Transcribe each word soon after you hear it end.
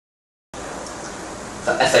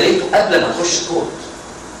فقفلته قبل ما تخش الكورد.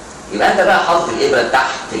 يبقى انت بقى حاطط الابره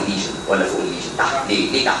تحت الليجن ولا فوق الليجن؟ تحت.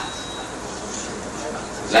 ليه تحت؟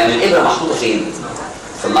 لان الابره محطوطه فين؟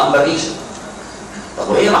 في اللامبر ريجن. طب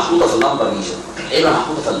وهي محطوطه في اللامبر ريجن، الابره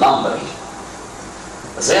محطوطه في اللامبر ريجن،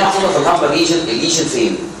 بس هي محطوطه في اللامبر ريجن، الليجن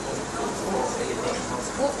فين؟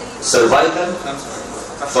 سيرفايكال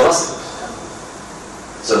ثوراسيك.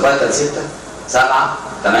 سيرفايكال 6 7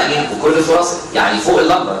 8 وكل ثوراسيك، يعني فوق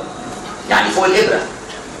اللامبر، يعني فوق الابره،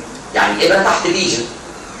 يعني الابره تحت الليجن،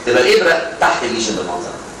 تبقى الابره تحت الليجن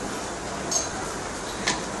بالمنظر.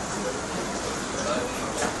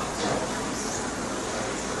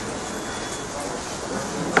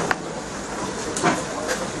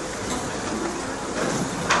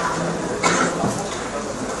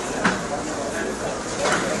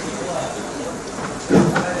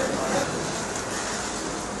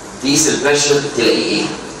 قيس البريشر تلاقي ايه؟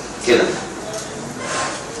 كده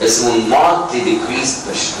اسمه markedly decreased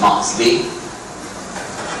pressure. ناقص. ليه؟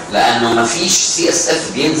 لانه مفيش سي اس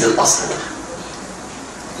اف بينزل اصلا،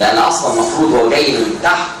 لان اصلا المفروض هو جاي من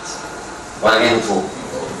تحت ولا جاي من فوق؟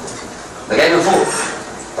 ده جاي من فوق.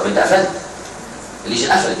 طب انت قفلت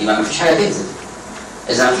الليجن، قفلت، يبقى مفيش حاجه تنزل.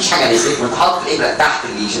 اذا مفيش حاجه نزلت وانت حاطط الابره تحت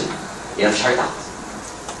الليجن يبقى مفيش حاجه تحت،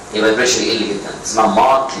 يبقى البريشر يقل جدا. اسمها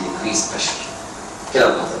markedly decreased pressure كده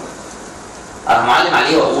بالمنظر. انا معلم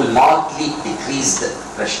عليه واقول markedly decreased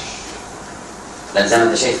pressure، لان زي ما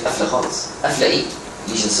انت شايف قافله خالص. قافله ايه؟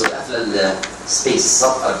 ليجن سوري، قافله السبيس،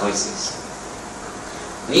 سب اركويد سبيس.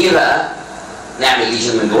 نيجي بقى نعمل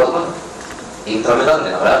ليجن من جوه البطن. انتراميدال،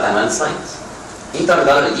 انا غيرت عنوان السلايد.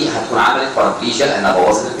 انتراميدال دي هتكون عملت بارابليجيا لانها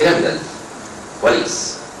بوظت البيراميدال.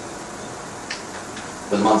 كويس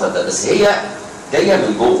بالمنظر ده، بس هي جايه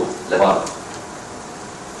من جوه لبره.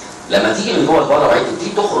 لما تيجي من جوه لبره وبعدين تبتدي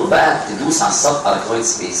تخرج بقى تدوس على السب اركويد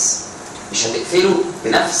سبيس، مش هتقفله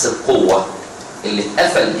بنفس القوه اللي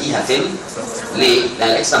اتقفل بيها فين؟ ليه؟ لان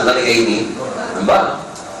الاكسترنال ده جاي منين؟ من بره.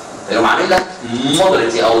 فلو عامل لك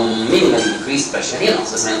مودريتي او مينيمال انكريس بريشر، هي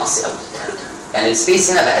نقص بس ما ينقصش قوي. يعني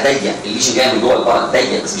السبيس هنا بقى ضيق، الليجن جاي من جوه لبره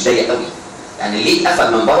ضيق بس مش ضيق قوي. يعني ليه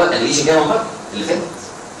اتقفل من بره؟ لان الليجن جاي من بره اللي فات،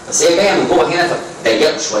 بس هي جايه من جوه هنا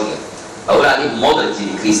فضيقه شويه. اقول عليه مودريتي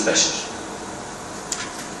انكريس بريشر.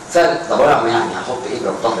 فرق. طب انا يعني هحط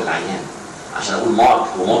ابره في ظهر العيان عشان اقول مارك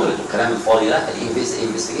ومودريت والكلام الفاضي ده؟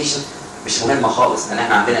 الانفستيجيشن مش مهمه خالص، لان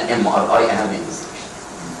احنا عندنا ام ار اي اهم انفستيجيشن.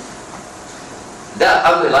 ده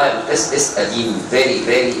unreliable تيست قديم،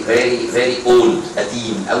 very old،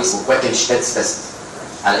 قديم قوي، اسمه كويكنشتادز تيست،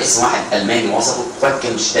 على اسم واحد الماني وصفه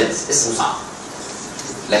كويكنشتادز. اسمه صعب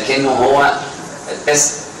لكنه هو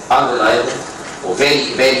التيست unreliable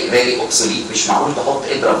وفيري obsolete. مش معقول تحط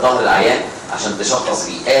ابره في ظهر العيان عشان تشخص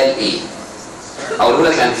بيه. قال ايه؟ اقول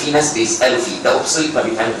لك لان في ناس بيسالوا فيه، ده obsolete ما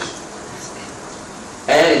بيتعملش.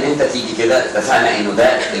 قال ان انت تيجي كده، اتفقنا انه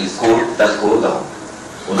ده الكورد، ده الكورد اهو،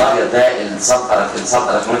 والابيض ده السب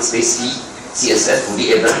اركنويد سبيس فيه سي اس اف،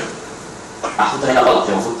 ودي ابره محطوطه هنا غلط،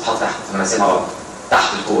 هي المفروض تتحط تحت، انا راسمها غلط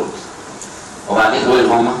تحت الكورد. وبعدين دول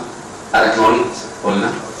اللي هم اركنويد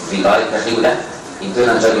قلنا في لايت داخلي، وده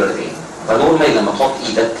انترنال جاجولار فين. فنورمالي لما تحط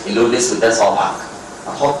ايدك، اللون الاسود ده صوابعك،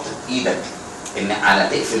 هتحط ايدك ان على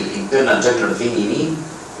تقفل الانترنال جاجولار فين يمين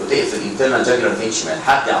وتقفل الانترنال جاجولار فين شمال.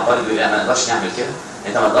 حد يعترض يقول ما نقدرش نعمل كده،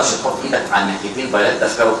 انت ما تقدرش تحط ايدك على الناحيتين بايلات، ده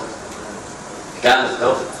في كاروتيد. الكلام ده في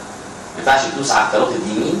كاروتيد. ما ينفعش تدوس على الكاروتيد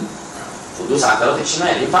يمين وتدوس على الكاروتيد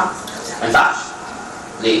شمال، ينفع؟ ما ينفعش.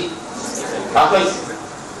 ليه؟ كويس.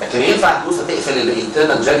 لكن ينفع تدوس وتقفل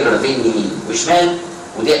الانترنال جاجولار فين يمين وشمال،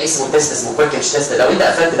 وده اسمه تيست، اسمه كويكنش تيست. لو انت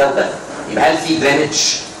قفلت ده وده يبقى هل في درينج؟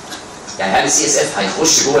 يعني هل السي اس اف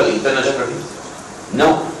هيخش جوه الانترنال جاجولار فين؟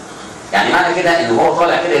 نو. يعني معنى كده ان هو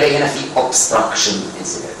طالع كده يلاقي هنا في اوبستراكشن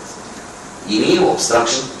انسداد يمين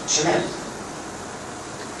واوبستراكشن شمال.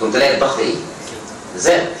 تقوم تلاقي الضغط ايه؟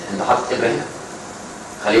 زاد. انت حاطط ابره هنا،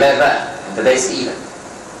 خلي بالك بقى انت دايس بايدك،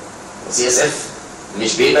 والسي اس اف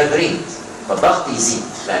مش بيبقى دريند، فالضغط يزيد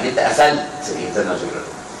لان انت قفلت الانترنال جاجولار.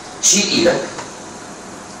 شيل ايدك،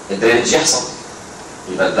 الدرينج يحصل،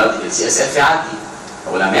 يبقى السي اس اف يعدي.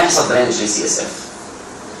 ولما يحصل درينج للسي اس اف،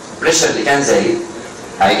 البريشر اللي كان زايد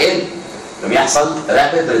هيقل، لما يحصل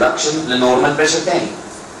رابيد ريدكشن للنورمال بريشر تاني.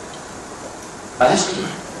 ملهاش قيمه.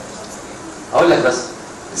 هقول لك بس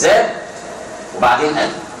زاد وبعدين قل.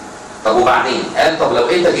 طب وبعدين قل، طب لو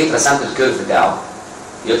انت جيت رسمت الكيرف بتاعه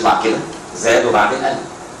يطلع كده زاد وبعدين قل،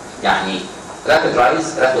 يعني رابيد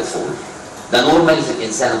رايز رابيد فول. ده نورمال في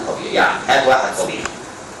الانسان الطبيعي. يعني هات واحد طبيعي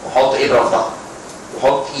وحط ابره في ظهره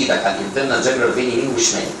وحط ايدك على الانترنال جاجولار فين يمين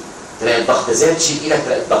وشمال، تلاقي الضغط زاد، شيل ايدك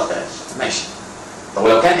تلاقي الضغط قل. ماشي. طب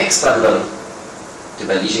ولو كان اكسترا ميدالي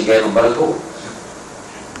تبقى الليجن جاي من بره لجوه،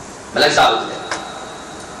 مالكش دعوه بكده.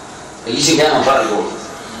 الليجن جاي من بره الجول،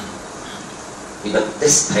 يبقى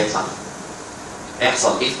التست هيطلع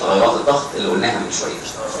هيحصل ايه في تغيرات الضغط اللي قلناها من شويه.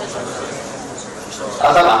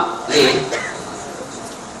 طبعا ليه؟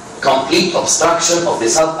 complete obstruction of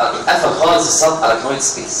the sub، قفل خالص السب arachnoid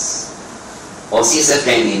space. هو سي اس اف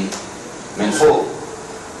جاي منين؟ من فوق.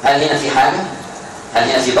 هل هنا في حاجه؟ هل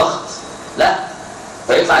هنا في ضغط؟ لا.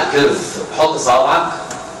 فيطلع الكيرف، حط صوابعك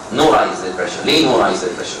نو رايز للبريشر. ليه نو رايز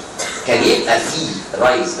للبريشر؟ كان يبقى في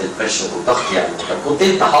رايز للبريشر والضغط يعني، طب كنت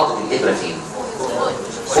انت حاطط الابره فين؟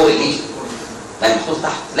 فوق الليجن. لا محطوطه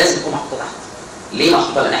تحت، لازم تكون محطوطه تحت. ليه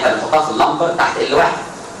محطوطه؟ لان احنا بنحطها في اللمبر تحت ال1،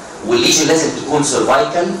 والليجن لازم تكون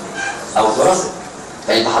سيرفايكال او ثوراسيك،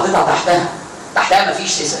 فانت حاططها تحتها. تحتها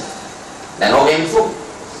مفيش اسم لان هو جاي من فوق.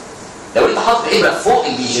 لو انت حاطط الابره فوق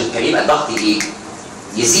الليجن كان يبقى الضغط ايه؟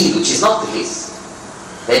 يزيد، which is not the case.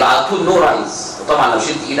 فيبقى على طول نو رايز. وطبعا لو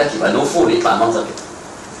شلت ايدك يبقى نو فول، يطلع المنظر كده.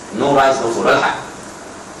 نو رايز نو فول ولا حاجه.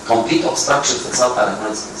 كومبليت اوبستراكشن في السب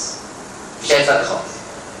arachnoid space. مفيش اي فرق خالص.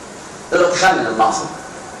 تقدر تخمن الناقصه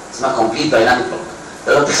اسمها كومبليت دايناميك بلوك.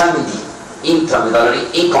 تقدر تخمن دي انتراميدالري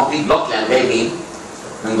انكمبليت بلوك يعني جاي منين؟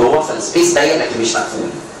 من جوه، فالسبيس ضيق لكن مش مقفول.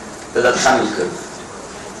 تقدر تخمن الكيرف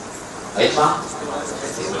هيطلع.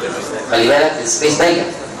 خلي بالك السبيس ضيق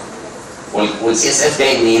والسي اس اف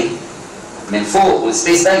جاي منين؟ من فوق،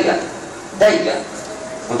 والسبيس ضيق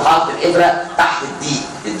وانت حاطط الابره تحت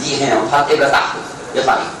الدي هنا، وانت حاطط ابره تحته،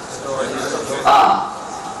 يطلع ايه؟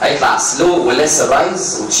 هيطلع سلو وليس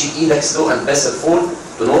رايز، وتشيل ايدك سلو اند بيسر فول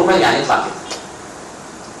تو نورمال، يعني يطلع كده.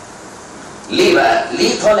 ليه بقى؟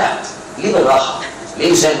 ليه طالع؟ ليه بالراحه؟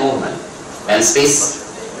 ليه مش زي نورمال؟ يعني سبيس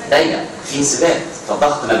ضيق في انسداد،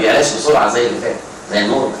 فالضغط ما بيعلاش بسرعه زي اللي فات زي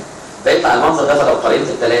النورمال. فيطلع المنظر ده. فلو قارنت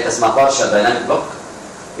الثلاثه اسمها بارشال دايناميك بلوك،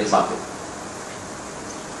 يطلع كده.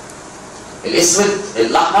 الاسود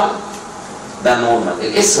الاحمر ده نورمال،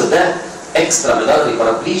 الاسود ده اكسترا ميدالري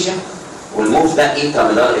بارابليجيا، والموف ده انترا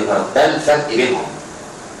ميدالري بارابليجيا. ده الفرق بينهم.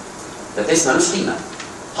 ده تيست ملوش قيمه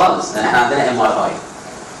خالص لان احنا عندنا ام ار اي،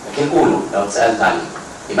 لكن قولوا لو اتسالت عليه.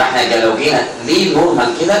 يبقى احنا لو جينا ليه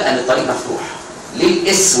نورمال كده؟ لان الطريق مفتوح. ليه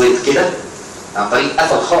الاسود كده؟ لان الطريق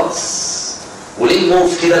قفل خالص. وليه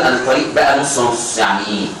الموف كده؟ لان الطريق بقى نص نص، يعني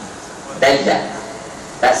ايه؟ ضيق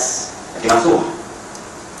بس لكن مفتوح.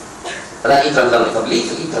 فده انترا ميدالري. طب ليه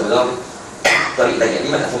في الانترا ميدالري الطريق ضيق؟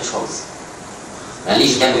 ليه ما اتقفلش خالص؟ يعني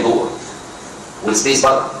ليه جنب جوه والسبيس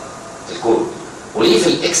بره في الكور؟ وليه في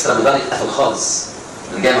الاكسترا ميدالري اتقفل خالص؟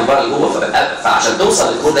 من جاي من بره لجوه، فعشان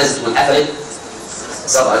توصل للكور لازم تكون قفلت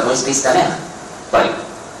سب arachnoid سبيس تماما. طيب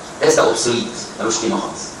ده اوبسوليت ملوش قيمه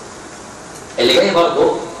خالص. اللي جاي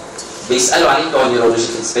برضه بيسالوا عليه بتوع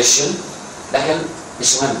النيورولوجيكال سبيشال، لكن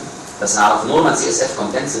مش مهم. بس نعرف نورمال سي اس اف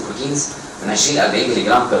كونتنتس البروتينز من 20 ل 40 ملي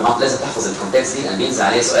جرام بير مانث. لازم تحفظ الكونتنتس دي لان بينزل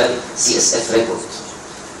عليها سؤال سي اس اف ريبورت.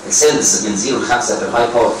 السيلز من 0 ل 5 في الهاي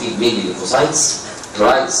باور فيد مينلي ليفوسايتس،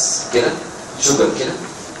 كلورايدز كده، شوجر كده،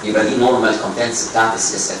 يبقى دي نورمال كونتنتس بتاعت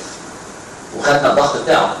السي اس اف. وخدنا الضغط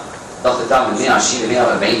بتاعه من 120 ل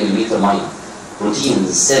 140 ملم ميه. بروتين،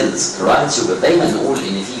 سيلز، كلورايد، شوجر. دايما نقول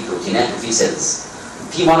ان في بروتينات وفي سيلز.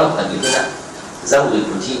 في مرض قبل كده زود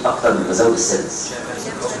البروتين اكتر من ما زود السيلز،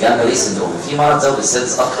 جامبري سندروم. في مرض زود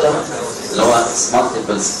السيلز اكتر اللي هو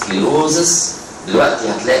مالتيبل سكليروزس.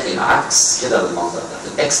 دلوقتي هتلاقي العكس كده بالمنظر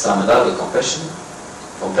ده. الاكسترا ميدالري كومبريشن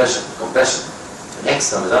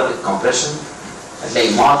الاكسترا ميدالري كومبريشن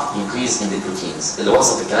هتلاقي مارك انكريز ان ذا بروتينز. اللي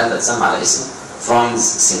وصف الكلام ده اتسمى على اسم فراينز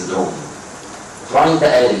سيندروم. فراين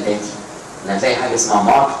ده قال الاتي ان هتلاقي حاجه اسمها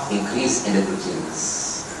مارك انكريز ان ذا بروتينز،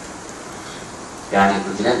 يعني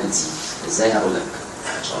البروتينات بتزيد. ازاي؟ هقول لك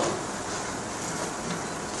ان شاء الله.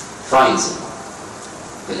 فراين سيندروم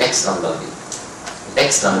في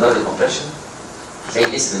الاكسترا ميدالري كومبريشن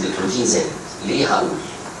هتلاقي اسم البروتين زاد. ليه؟ هقول.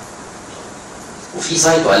 وفي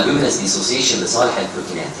سايتو البومينس ديسوسيشن لصالح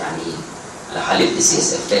البروتينات. يعني ايه؟ انا حللت السي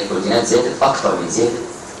اس اف تلاقي البروتينات زادت اكتر من زياده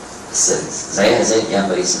السيلز، زيها زي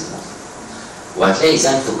الجامبري سيندروم. وهتلاقي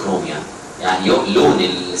زانثوكروميا، يعني لون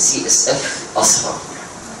السي اس اف اصفر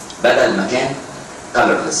بدل ما كان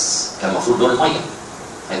كلرلس، كان المفروض لون الميه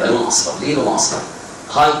هيبقى لون اصفر. ليه لونه اصفر؟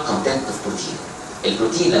 هاي كونتنت اوف بروتين.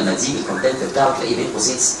 البروتين لما تزيد الكونتنت بتاعه تلاقيه بين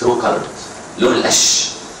قوسين سترو كلر، لون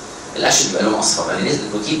القش بيبقى لونه اصفر. يعني نسبه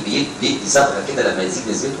البروتين بيدي صبغه كده لما يزيد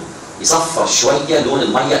نسبته يصفر شويه لون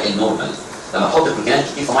الميه النورمال. لما تحط بروتينات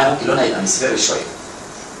كتير في ميه ممكن لونها يبقى مصفر شويه،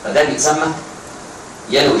 فده بيتسمى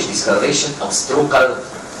يلوش ديسكلريشن او سترو كلر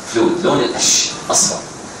فلويد، لون القش اصفر.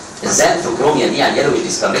 الزانثوكروميا دي يعني يلوش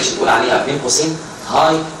ديسكلريشن تقول عليها بين قوسين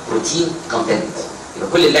هاي بروتين كونتنت. يبقى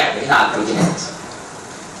كل اللعب هنا على البروتينات.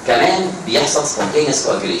 كمان بيحصل سبونتينيوس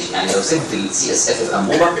كواجوليشن، يعني لو سبت السي اس اف في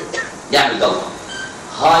الانبوبه يعمل جلطه.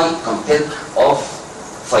 هاي كونتنت اوف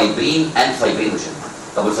فايبرين اند فايبرينوجين.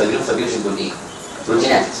 طب والفايبرين والفايبرينوجين دول ايه؟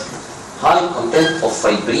 بروتينات. هاي كونتنت اوف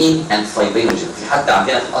فايبرين اند فايبرينوجين. في حد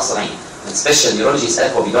عندنا في القصر عين سبيشال نيورولوجي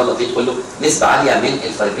يسالك هو بيجلط ايه؟ تقول له نسبه عاليه من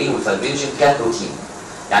الفايبرين والفايبرينوجين كبروتين.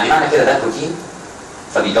 يعني معنى كده ده بروتين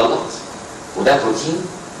فبيجلط، وده بروتين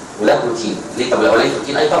وده بروتين. ليه؟ طب الاولاني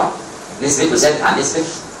بروتين اي طبعا نسبته زادت عن نسبه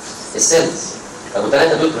السيلز. طب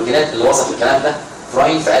والثلاثه دول بروتينات اللي وصف الكلام ده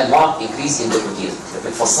فراين فقال مارك انكريز ان ذا بروتين.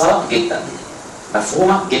 متفسره جدا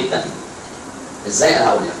مفهومه جدا. ازاي؟ انا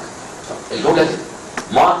هقول لك الجمله كده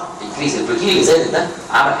مارك انكريز. البروتين اللي زاد ده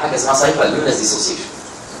عمل حاجه اسمها سايكل البيومينس ديسوسيشن،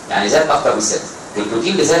 يعني زاد اكتر من الست.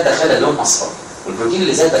 والبروتين اللي زاد ده خلى اللون اصفر، والبروتين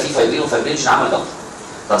اللي زاد ده فيه فايبرين وفايبرينوجين عمل جلطه.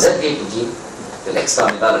 طب زاد ايه البروتين؟ في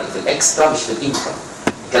الاكسترا ميدالري، في الاكسترا مش في الانترا.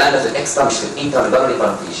 الكلام ده في الاكسترا مش في الانترا ميدالري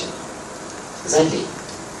بارابليجيا. زاد ليه؟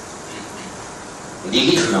 دي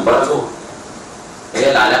جيت من بره لجوه.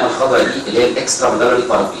 هي العلامه الخضراء دي اللي هي الاكسترا ميدالري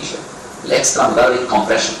بارابليجيا، الاكسترا ميدالري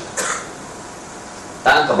كومبريشن.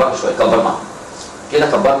 تعال نكبرها شويه، كبرناها كده،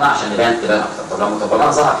 كبرنا عشان تبان اكتر. طب لما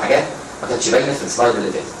كبرناها ظهر حاجات ما كانتش باينه في السلايد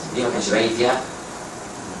اللي فاتت دي، ما كانش باين فيها.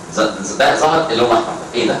 ده ظهر اللي هو احمر.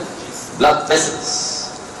 ايه ده؟ بلاد فيسلز.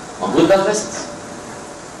 موجود بلاد فيسلز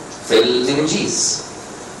في اللينجيز،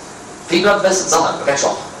 في بلاد فيسلز ظهر ما كانتش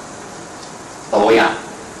واضحه. طب هو يعني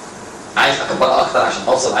عايز اكبرها اكتر عشان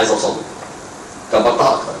اوصل عايز اوصل له،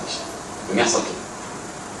 كبرتها اكتر مش يوم يحصل كده.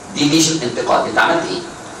 دي ليجن انتقال. انت عملت ايه؟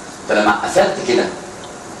 انت لما قفلت كده،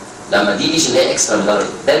 لما دي ليجن اللي هي اكسترا ميدالري،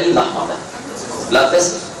 ده مين الاحمر ده؟ بلاد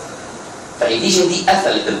فيسل. فالليجن دي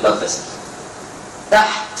قفلت البلاد فيسل.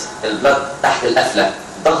 تحت البلاد، تحت القفله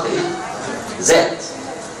الضغط هنا زاد.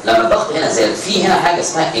 لما الضغط هنا زاد، في هنا حاجه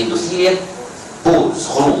اسمها اندوثيليال بورز،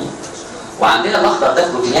 خروم. وعندنا الاخضر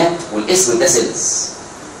ده بروتينات والاسود ده سيلز.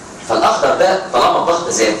 فالاخضر ده طالما الضغط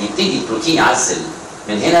زاد يبتدي البروتين يعزل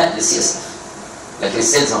من هنا للسي اس اف، لكن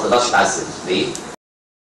السيلز ما تقدرش تعزل. ليه؟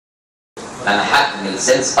 لان حجم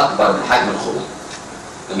السيلز اكبر من حجم الخروم.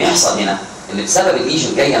 اللي بيحصل هنا ان بسبب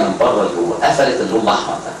الليجن جايه من بره لجوه قفلت اللون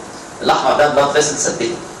الاحمر ده. الاحمر ده بلاد فيسل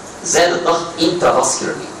سدته، زاد الضغط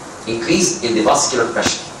انترافاسكولارلي، increased in the vascular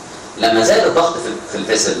pressure. لما زاد الضغط في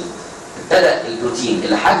الفيسل ابتدى البروتين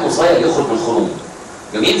اللي حجمه صغير يخرج من الخروم،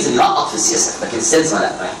 يوم ينزل ينقط في السي اس اف، لكن السيلز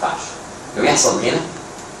ما ينفعش. يوم يحصل هنا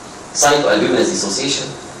سايتو البيومينس ديسوسيشن،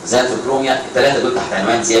 زانثوكروميا. الثلاثه دول تحت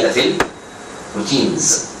عنوان زياده في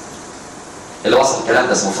البروتينز. اللي وصف الكلام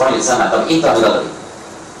ده اسمه فراين سمع. طب انترا ميدالري،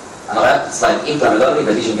 انا غيرت السلايد. انترا ميدالري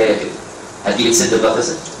ده ليجن جايه كده، هتجي بتسد البلاد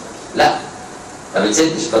فيسل؟ لا، ما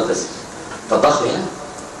بتسدش البلاد فيسل. فالضغط هنا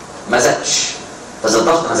ما زادش، فاذا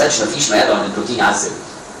الضغط ما زادش مفيش ما يدعو ان البروتين يعزل.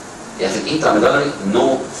 يعني في الانترا ميدالري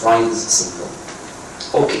نو فراينز سيندروم.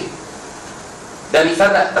 اوكي، ده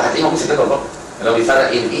بيفرق، ده هتلاقيه موجود في الجدول برضه، اللي هو بيفرق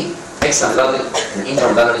ايه من ايه؟ اكسترا ميدالري من انترا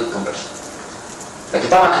ميدالري كومبريشن. لكن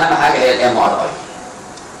طبعا اهم حاجه هي الام ار اي،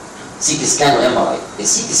 سي تي سكان وام ار اي.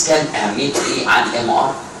 السي تي سكان اهميته ايه عن الام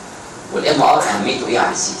ار؟ والام ار اهميته ايه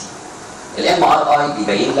عن السي تي؟ الام ار اي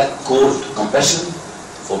بيبين لك كورد كومبريشن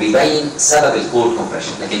وبيبين سبب الكورد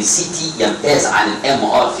كومبريشن، لكن السي تي يمتاز عن الام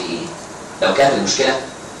ار في ايه؟ لو كانت المشكله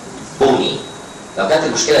بوني، لو كانت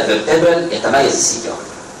المشكله فيرتبرال يتميز السي تي اكتر.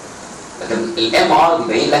 لكن الام ار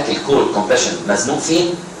بيبين لك الكورد كومبريشن مزنوق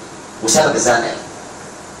فين وسبب الزنقه ايه.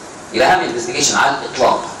 يبقى اهم انفستيجيشن على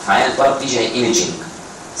الاطلاق في عيان البارابليجيا هي ايمجنج،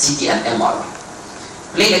 سي تي ان ام ار.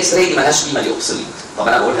 بلين اكس راي دي مالهاش قيمه، دي اوبسوليت. طب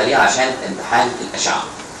انا بقولها ليه؟ عشان امتحان الاشعه.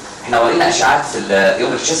 احنا ورينا اشعاعات في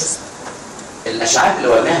يوم التشست. الاشعاعات اللي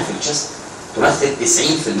وريناها في التشست تمثل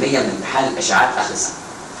 90% من امتحان الاشعاعات اخر السنه.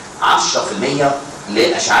 10%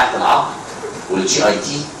 لاشعاعات العظم والجي اي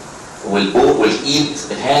تي والبو والايد،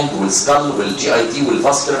 الهاند والسكال والجي اي تي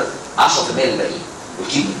والفاسكولار، 10% للباقيين،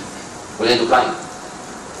 والكيدني والاندوكراين.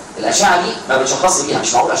 الاشعه دي ما بنشخصش بيها،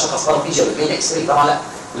 مش معقول اشخص بارابليجيا ببلين اكس راي طبعا، لا،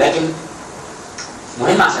 لكن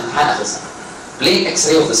مهم عشان امتحان اخر السنه. بلين اكس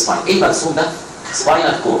راي اوف ذا سباين، ايه المرسوم ده؟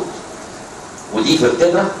 سباينال كورد، ودي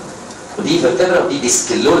فيرتبرا ودي فيرتبرا ودي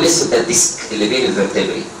ديسك. اللون الاسود ده الديسك اللي بين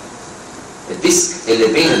الفيرتبري، الديسك اللي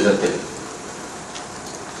بين الفيرتبري.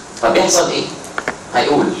 طب بيحصل ايه؟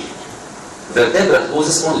 هيقول فيرتبرال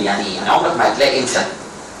اوزس اونلي. يعني ايه؟ يعني عمرك ما هتلاقي انت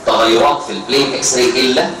تغيرات في البلين اكس راي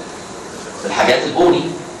الا في الحاجات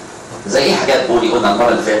البوني. زي ايه حاجات بوني؟ قلنا المره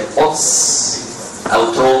اللي فاتت بوتس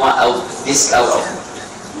او تروما او ديسك او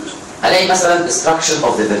هلاقي مثلا destruction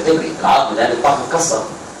of the vertebrae، العظم ده بتاعه متكسر،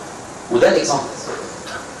 وده الاكزامبل.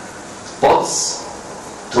 بوتس،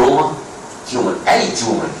 تروما، تيومر، اي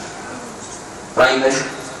تيومر برايمري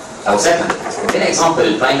او سكندري. هنا اكزامبل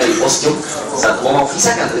البرايمري اوستيو ساركوما، وفي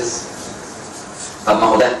سكندريز. طب ما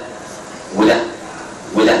هو ده وده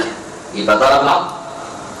وده يبقى ضرب العظم.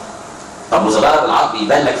 طب واذا ضرب العظم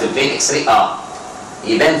يبان لك في البلين اكس راي؟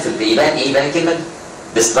 يبان في يبان ايه؟ يبان الكلمه دي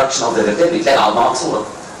destruction of the vertebrae تلاقي العظمه مكسوره.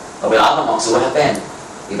 طب العظمه مكسوره هتبان،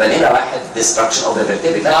 يبقى نمره واحد destruction of the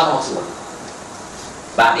vertebrae تلاقي العظمه مكسوره.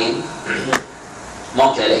 بعدين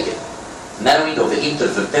ممكن الاقي كده narrowing of the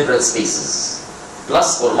intervertebral spaces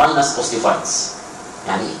plus or minus osteophytes.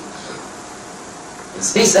 يعني ايه؟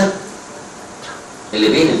 السبيس ده اللي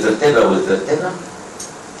بين الفرتبرا والفرتبرا،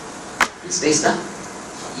 السبيس ده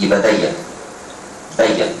يبقى ضيق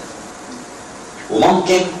ضيق،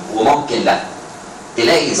 وممكن لا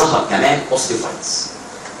تلاقي ظهر كمان اوستيوفايتس.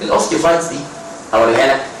 الاوستيوفايتس دي هوريها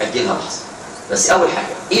لك اجلها لحظه. بس اول حاجه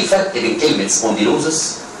ايه الفرق بين كلمه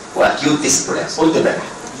سبونديلوزس واكيوت ديسك برولابس؟ قلت امبارح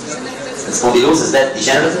السبونديلوزس ده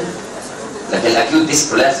ديجنراتيف، لكن الاكيوت ديسك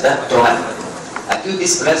برولابس ده تروماتيك. اكيوت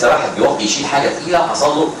ديسك برولابس ده واحد بيوطي يشيل حاجه ثقيله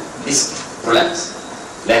حصل له ديسك برولابس،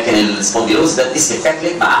 لكن السبونديلوز ده ديسك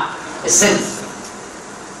اتاكلت مع السن.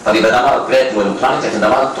 طب يبقى ده مرض جراديوال وكرونيك، لكن ده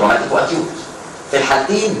مرض تروماتيك واكيوت. في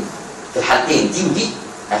الحالتين دي ودي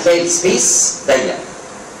هتلاقي السبيس ضيق.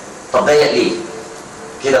 طب ضيق ليه؟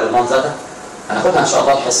 كده بالمنظر ده هناخدها ان شاء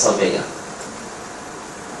الله الحصه الجايه.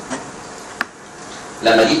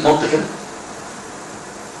 لما دي تنط كده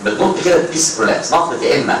بتنط كده الديسك برولابس، نطت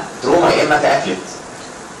يا اما تروما يا اما تاكلت.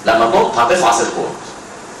 لما تنط هتفعص الكورد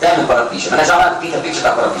تعمل بارابليجيا، مالهاش دعوه بالبيتا بيتش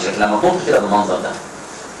بتاع بارابليجيا، لكن لما تنط كده بالمنظر ده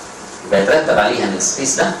يبقى يترتب عليها ان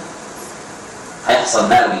السبيس ده هيحصل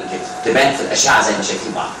ناروينج كده، تبان في الاشعه زي ما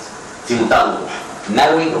شايفين بعض في منتهى الوضوح.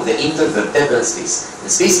 ناروينج اوف ذا انترفيرتبرال سبيس،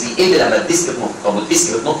 السبيس بيقل لما الديسك بتنط. طب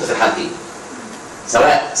الديسك بتنط في الحالتين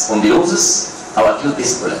سواء سبونديلوزس او اكيوت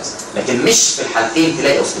ديسك برولابس، لكن مش في الحالتين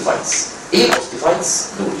تلاقي اوستيفايتس. ايه الاوستيفايتس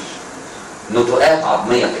دول؟ نتوءات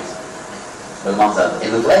عظميه كده بالمنظر ده.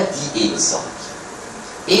 النتوءات دي ايه بالظبط؟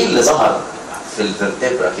 ايه اللي ظهر في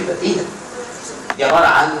الفرتبرا كده؟ ايه ده؟ دي عباره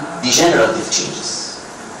عن ديجنراتيف تشينجز،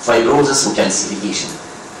 فايبروزس وكالسيفيكيشن،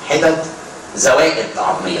 حتت زوائد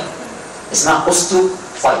عظميه اسمها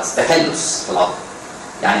اوستيوفايتس، تكلس في العظم،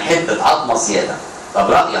 يعني حته عظمه زياده.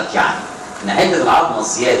 طب رايك يعني ان حته العظمه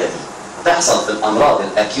الزياده دي هتحصل في الامراض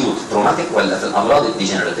الاكيوت تروماتيك ولا في الامراض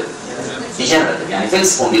الديجنراتيف؟ ديجنراتيف، يعني في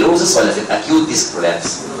السبونديلوزس ولا في الاكيوت ديسك برولابس؟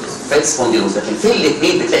 في السبونديلوز، لكن في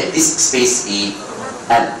الاثنين بتلاقي الديسك سبيس ايه؟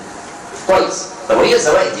 قل. كويس. طب وهي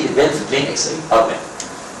الزوائد دي بتبان في البلين اكس راي؟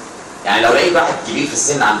 يعني لو لقيت واحد كبير في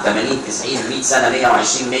السن عن 80 90 100 سنه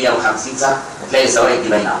 120 150 سنه هتلاقي الزوائد دي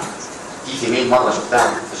باينه عنده. في فيميل مره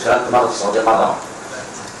شفتها، اشتغلت مره في السعوديه مره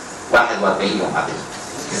 41 يوم عدت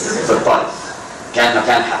في الطائف، كان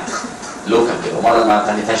مكان حد لوكال كده، ومره ما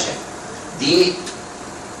تنتهاش دي.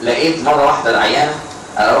 لقيت مره واحده العيانه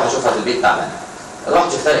انا اروح اشوفها في البيت تعبانه،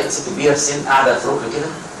 رحت شفتها لقيت ست كبيره في السن قاعده في ركن كده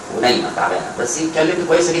ونايمه تعبانه، بس هي اتكلمت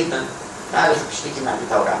كويسه جدا، عارف بتشتكي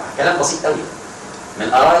معدتها وجعها، كلام بسيط قوي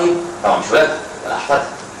من قرايب طبعا مش ولادها ولا احفادها،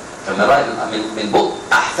 كان من قرايب من بق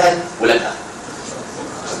احفاد ولادها.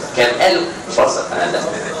 كان قالوا مش بهزر انا ده،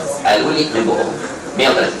 قالوا لي من بقهم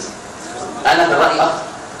 130 سنه. انا من رايي اكتر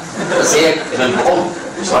بس هي من بقهم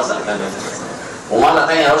مش بهزر. ومره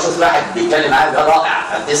ثانيه لو شفت واحد بيتكلم معايا ده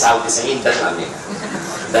رائع 99 داخل على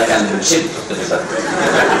 100، ده كان شبه بالنسبه لي،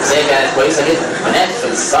 بس هي كانت كويسه جدا. هناك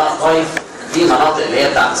في الطائف في مناطق اللي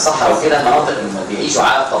هي بتاعت الصحراء وكده، مناطق بيعيشوا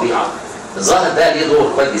على الطبيعه، الظاهر ده ليه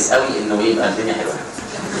دور كويس قوي انه يبقى الدنيا حلوه.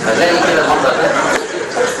 هتلاقي كده المنظر ده،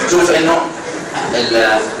 تشوف انه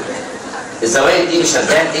الزوايد دي مش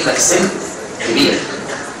هتبان الا في سن كبير.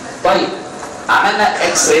 طيب عملنا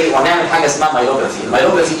اكس راي ونعمل حاجه اسمها مايلوجرافي،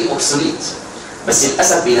 المايلوجرافي دي اوبسوليت بس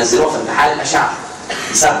للاسف بينزلوها في امتحان الاشعه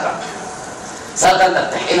بسبب سبب انت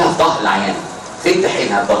بتحقنها في ظهر العيان. فين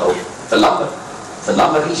تحقنها في ظهره؟ في اللمبر، في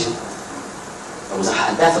اللمبر ريجن. طب اذا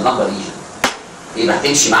حقنتها في اللمبر ريجن يبقى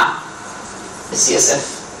هتمشي مع السي اس اف.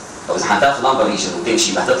 طب اذا حقنتها في اللمبر ريجن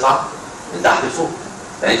وتمشي يبقى هتطلع من تحت لفوق،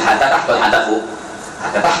 يعني انت حقنتها تحت ولا حقنتها فوق؟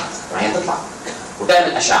 حقنتها تحت وهي هتطلع.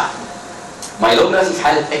 وتعمل اشعه مايلوجرافي في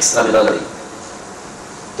حاله اكسترا ميدالري،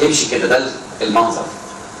 تمشي كده ده المنظر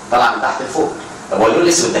طلع من تحت لفوق. طب هو اللون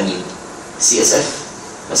الاسود ده مين؟ السي اس اف،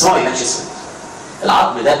 بس هو ما بيبانش اسود.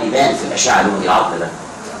 العظم ده بيبان في الاشعه لون العظم ده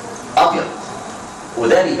ابيض،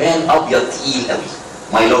 وده بيبان ابيض تقيل قوي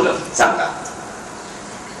مايلوجرافي سابقه.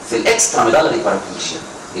 في الاكسترا ميدالري بارابليجيا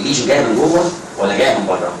الليجن جايه من جوه ولا جايه من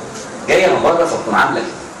بره؟ جايه من بره، فبتكون عامله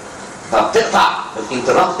كده فبتقطع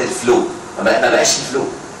الانترابت الفلو، ما بقاش في فلو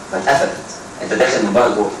فاتقفلت، انت داخل من بره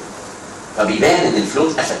لجوه فبيبان ان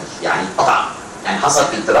الفلو اتقفل، يعني اتقطع، يعني حصل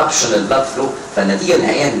انترابشن للبلاد فلو. فالنتيجه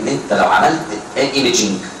النهائيه ان انت لو عملت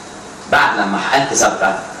ايميجنج بعد لما حقنت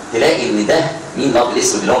سابقه تلاقي ان ده مين الابيض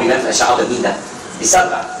الاسود اللي هو بيبان في الاشعه ده مين ده؟ دي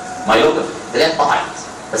سابقه مايلوجرافي، تلاقيها اتقطعت،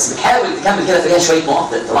 بس بتحاول تكمل كده فيها شويه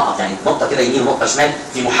نقط تنقط، يعني نقطه كده يمين ونقطه شمال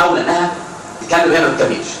في محاوله انها تكمل وهي ما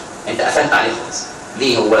بتكملش، انت قفلت عليه خالص.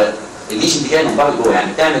 ليه؟ هو الليجن دي جايه من بره لجوه،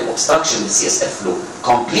 يعني بتعمل اوبستراكشن للسي اس اف فلو.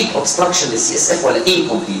 كومبليت اوبستراكشن للسي اس اف ولا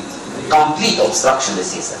انكمبليت؟ كومبليت اوبستراكشن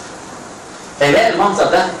للسي اس اف. فيبقى المنظر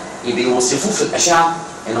ده بيوصفوه في الاشعه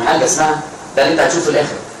انه حاجه اسمها، ده اللي انت هتشوفه في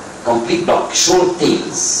الاخر، كومبليت بلوك شورت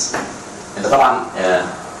تيلز. انت طبعا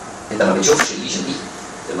انت ما بتشوفش الليجن دي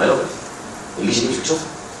في المايلوجرافي، الليجن دي مش بتشوفها،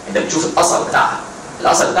 انت بتشوف الاثر بتاعها.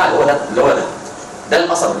 الاثر بتاعها اللي هو ده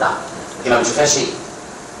الاثر بتاعها، لكن ما بتشوفهاش هي.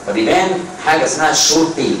 فبيبان حاجه اسمها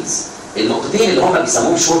شورت تيلز. النقطتين اللي هم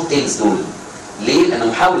بيسموهم شورت تيلز دول ليه؟ لان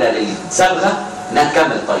محاوله للصبغه انها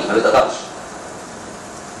تكمل الطريق ما بتقدرش،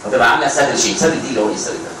 فتبقى عامله سادل شيب. سادل دي اللي هو ايه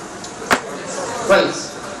السادل ده؟ كويس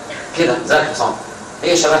كده زي الحصان،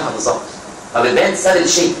 هي شبهها بالظبط. فبتبان سادل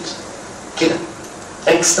شيب كده،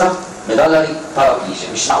 اكسترا ميدالري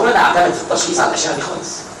بارابليجيا. مش معقول انا اعتمد في التشخيص على الاشعه دي خالص،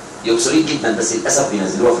 دي اوبسوليت جدا، بس للاسف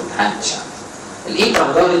بينزلوها في امتحان الاشعه. الانترا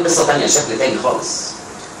ميدالري قصه ثانيه، شكل ثاني خالص.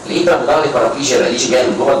 الانترا ميدالري بارابليجيا يبقى ليجي جايه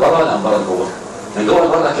من جوه لبره ولا من بره لجوه؟ من جوه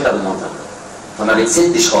لبره كده بالمنظر، فما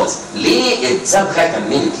بتسدش خالص. ليه الصبغه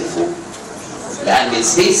كملت لفوق؟ لان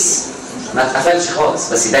السبيس ما اتقفلش خالص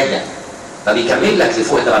بس ضيق، فبيكمل لك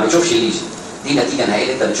لفوق. انت ما بتشوفش الليجن دي، نتيجه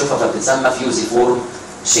نهائيه انت بتشوفها، فبتتسمى فيوزيفورم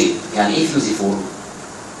شيب. يعني ايه فيوزيفورم؟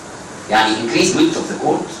 يعني increased width of the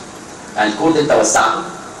chord. يعني الكورد انت وسعته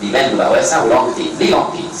بيبان انه بقى واسع ولونج تيل. ليه لونج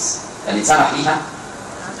تيلز؟ لان اتسمح ليها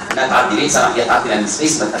انها تعدي. ليه اتسمح ليها تعدي؟ لان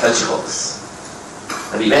السبيس ما اتقفلش خالص،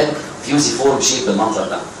 فبيبان فيوزيفورم شيب بالمنظر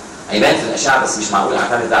ده. هيبان في الاشعه بس مش معقول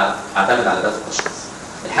اعتمد على ده في التشخيص.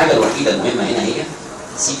 الحاجه الوحيده المهمه هنا هي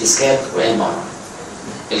سي تي سكان وام ار.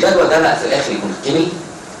 الجدول ده بقى في الاخر يكون كمل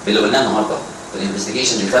باللي قلناه النهارده في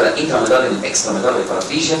الانفستيجيشن اللي فرق انترا ميدالري والاكسترا ميدالري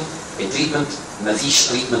بارابليجيا. التريتمنت مفيش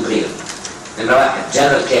تريتمنت غير نمره واحد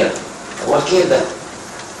جنرال كير. هو الكير ده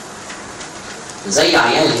زي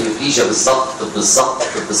عيان الهيموفليجيا بالظبط بالظبط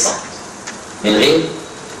بالظبط، من غير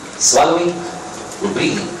سوالوينج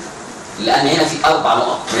وبريدنج. لان هنا في 4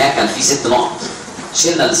 نقط، هناك كان في 6 نقط.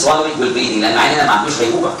 شلنا السوالوينج والبريدنج لان عيننا ما عندوش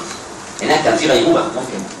غيبوبه. هناك كان في غيبوبه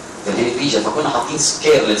ممكن في الهيموفليجيا، فكنا حاطين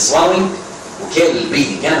كير للسوالوينج وكير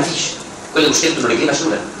للبريدنج. هنا مفيش، كل مشكلته انه رجليه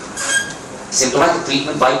مشلوله. سيمتوماتيك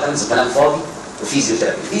تريتمنت فيتامينز وكلام فاضي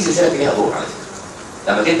وفيزيوثيرابي. الفيزيوثيرابي ليها دور على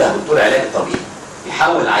فكره. لما تبدا دكتور علاج الطبيعي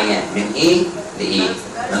يحول العيان من ايه لايه؟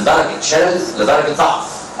 من درجه شلل لدرجه ضعف،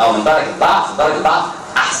 او من درجه ضعف لدرجه ضعف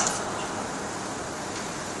احسن.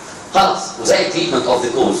 خلاص. وزي التريتمنت اوف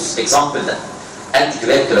ذا كوز اكزامبل ده انتي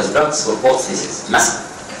كيبركلوز دراجز فور بوتس ديزيز مثلا،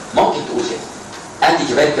 ممكن تقول كده انتي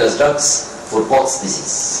كيبركلوز دراجز فور بوتس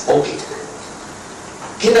ديزيز. اوكي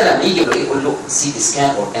كده. لما يجي يقول له سي تي سكان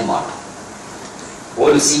اور ام ار،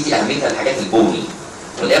 وقول له سي تي اهميتها الحاجات البوني،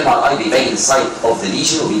 والام ار اي بيبين السايت اوف ذا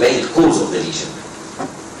ليجن وبيبين الكوز اوف ذا ليجن.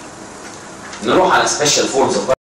 نروح على سبيشال فورمز اوف